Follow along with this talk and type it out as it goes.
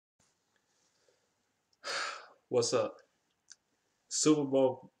What's up? Super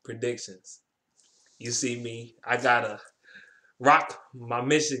Bowl predictions. You see me. I gotta rock my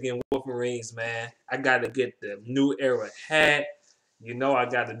Michigan Wolverines, man. I gotta get the new era hat. You know I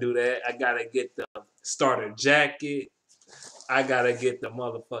gotta do that. I gotta get the starter jacket. I gotta get the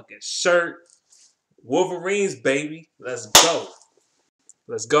motherfucking shirt. Wolverines, baby. Let's go.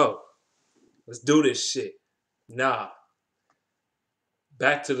 Let's go. Let's do this shit. Nah.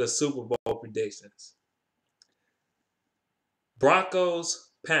 Back to the Super Bowl predictions. Broncos,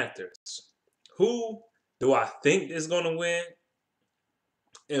 Panthers. Who do I think is gonna win?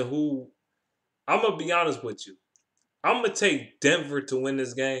 And who I'm gonna be honest with you. I'm gonna take Denver to win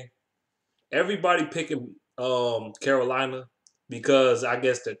this game. Everybody picking Carolina because I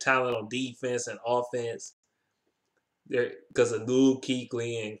guess their talent on defense and offense. Because of Luke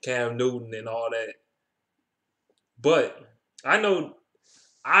Kuechly and Cam Newton and all that. But I know,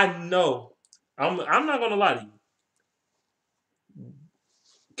 I'm not gonna lie to you.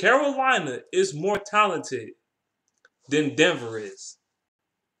 Carolina is more talented than Denver is,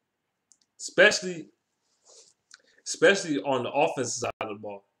 especially on the offensive side of the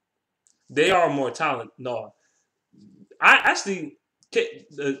ball. They are more talented. No, I actually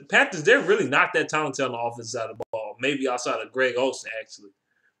the Panthers. They're really not that talented on the offensive side of the ball. Maybe outside of Greg Olsen actually,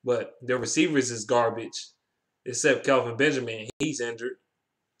 but their receivers is garbage. Except Kelvin Benjamin, he's injured.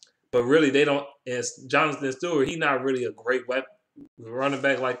 But really, they don't. And Jonathan Stewart, he's not really a great running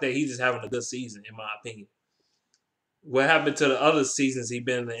back like that. He's just having a good season, in my opinion. What happened to the other seasons he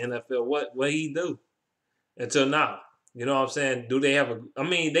been in the NFL? What he do until now? You know what I'm saying? Do they have a? I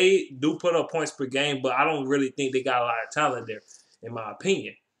mean, they do put up points per game, but I don't really think they got a lot of talent there, in my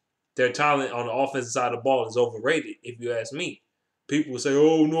opinion. Their talent on the offensive side of the ball is overrated, if you ask me. People say,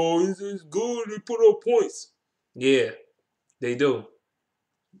 "Oh no, it's good. They put up points." Yeah, they do.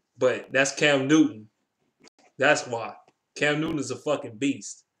 But that's Cam Newton. That's why. Cam Newton is a fucking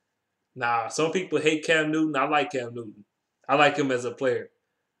beast. Nah, some people hate Cam Newton. I like Cam Newton. I like him as a player.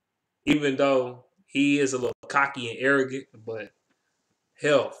 Even though he is a little cocky and arrogant, but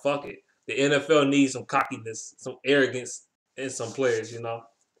hell, fuck it. The NFL needs some cockiness, some arrogance in some players, you know.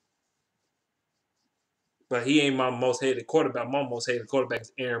 But he ain't my most hated quarterback. My most hated quarterback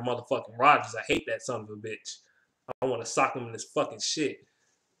is Aaron motherfucking Rodgers. I hate that son of a bitch. I want to sock him in this fucking shit.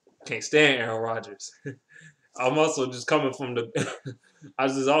 Can't stand Aaron Rodgers. I'm also just coming from the. I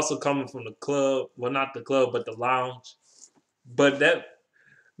was just also coming from the club. Well, not the club, but the lounge. But that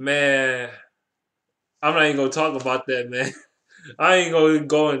man, I'm not even gonna talk about that, man. I ain't gonna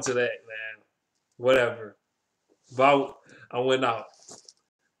go into that, man. Whatever. But I went out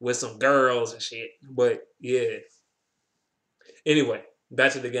with some girls and shit. But yeah. Anyway,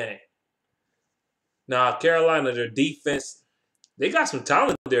 back to the game. Now Carolina, their defense, they got some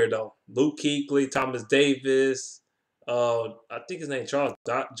talent there though. Luke Kuechly, Thomas Davis, I think his name Charles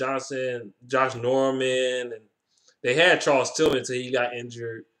Johnson, Josh Norman, and they had Charles Tillman until he got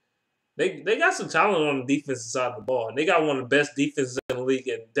injured. They got some talent on the defensive side of the ball. And they got one of the best defenses in the league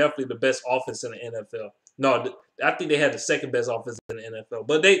and definitely the best offense in the NFL. No, I think they had the second best offense in the NFL.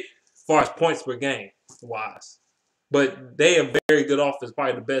 But they, as far as points per game wise, but they are very good offense,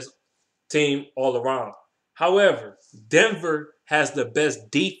 probably the best team all around. However, Denver has the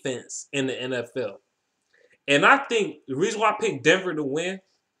best defense in the NFL. And I think the reason why I picked Denver to win,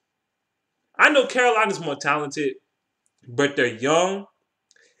 I know Carolina's more talented, but they're young.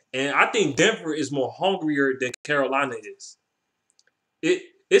 And I think Denver is more hungrier than Carolina is.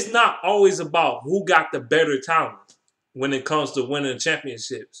 It's not always about who got the better talent when it comes to winning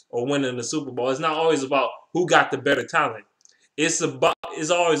championships or winning the Super Bowl. It's not always about who got the better talent. It's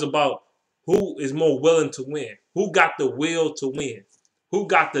always about who is more willing to win, who got the will to win, who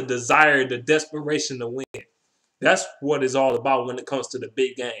got the desire, the desperation to win. That's what it's all about when it comes to the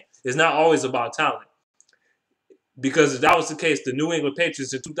big game. It's not always about talent. Because if that was the case, the New England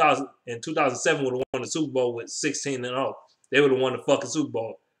Patriots in 2007 would have won the Super Bowl with 16-0. They would have won the fucking Super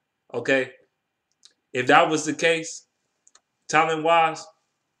Bowl. Okay? If that was the case, talent-wise,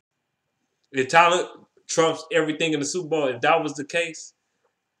 if talent trumps everything in the Super Bowl, if that was the case,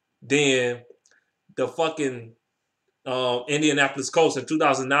 then the fucking Indianapolis Colts in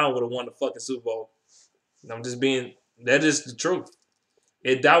 2009 would have won the fucking Super Bowl. That is the truth.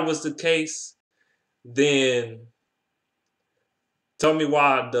 If that was the case, then tell me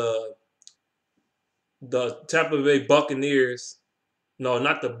why the Tampa Bay Buccaneers, no,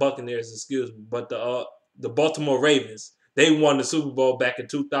 not the Buccaneers, excuse me, but the Baltimore Ravens, they won the Super Bowl back in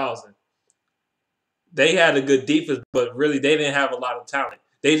 2000. They had a good defense, but really they didn't have a lot of talent.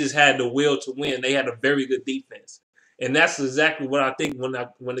 They just had the will to win. They had a very good defense. And that's exactly what I think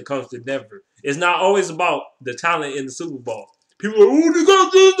when it comes to Denver. It's not always about the talent in the Super Bowl. People are like, oh,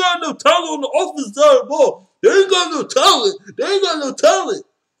 they ain't got no talent on the offensive side of the ball. They ain't got no talent. They ain't got no talent.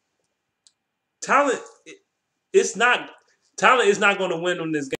 Talent, it's not. Talent is not going to win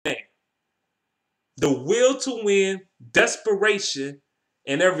on this game. The will to win, desperation,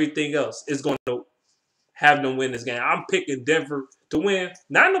 and everything else is going to have them win this game. I'm picking Denver to win,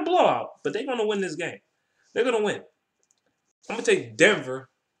 not in a blowout, but they're going to win this game. They're going to win. I'm going to take Denver.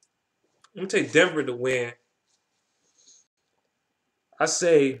 I'm going to take Denver to win. I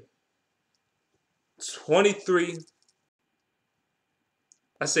say 23.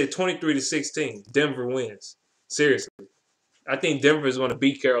 I say 23-16. Denver wins. Seriously. I think Denver is going to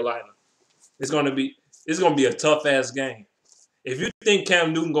beat Carolina. It's going to be a tough ass game. If you think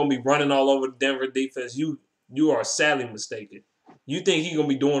Cam Newton going to be running all over the Denver defense, you are sadly mistaken. You think he's going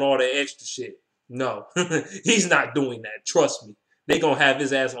to be doing all that extra shit. No. He's not doing that. Trust me. They going to have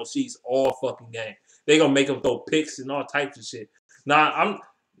his ass on sheets all fucking game. They going to make him throw picks and all types of shit. Now,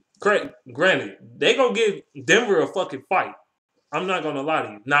 granted, they going to give Denver a fucking fight. I'm not going to lie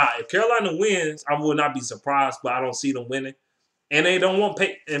to you. If Carolina wins, I will not be surprised, but I don't see them winning. And they don't want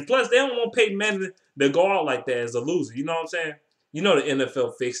and plus they don't want Peyton Manning to go out like that as a loser. You know what I'm saying? You know the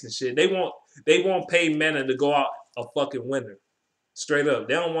NFL fixing shit. They want Peyton Manning to go out a fucking winner. Straight up.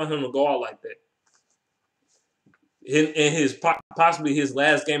 They don't want him to go out like that. In his possibly his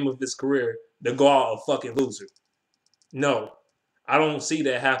last game of his career, to go out a fucking loser. No. I don't see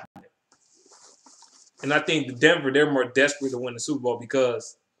that happening. And I think Denver, they're more desperate to win the Super Bowl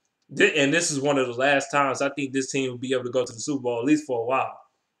because, and this is one of the last times I think this team will be able to go to the Super Bowl, at least for a while,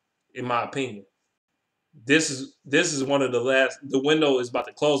 in my opinion. This is one of the last. The window is about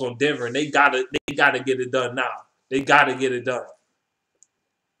to close on Denver, and they gotta get it done now. They gotta get it done.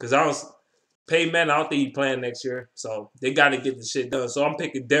 Because Peyton Manning, I don't think he's playing next year, so they gotta get the shit done. So I'm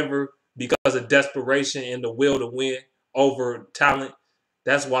picking Denver because of desperation and the will to win over talent.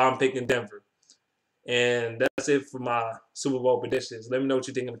 That's why I'm picking Denver. And that's it for my Super Bowl predictions. Let me know what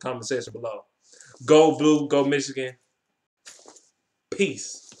you think in the comment section below. Go Blue, go Michigan.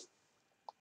 Peace.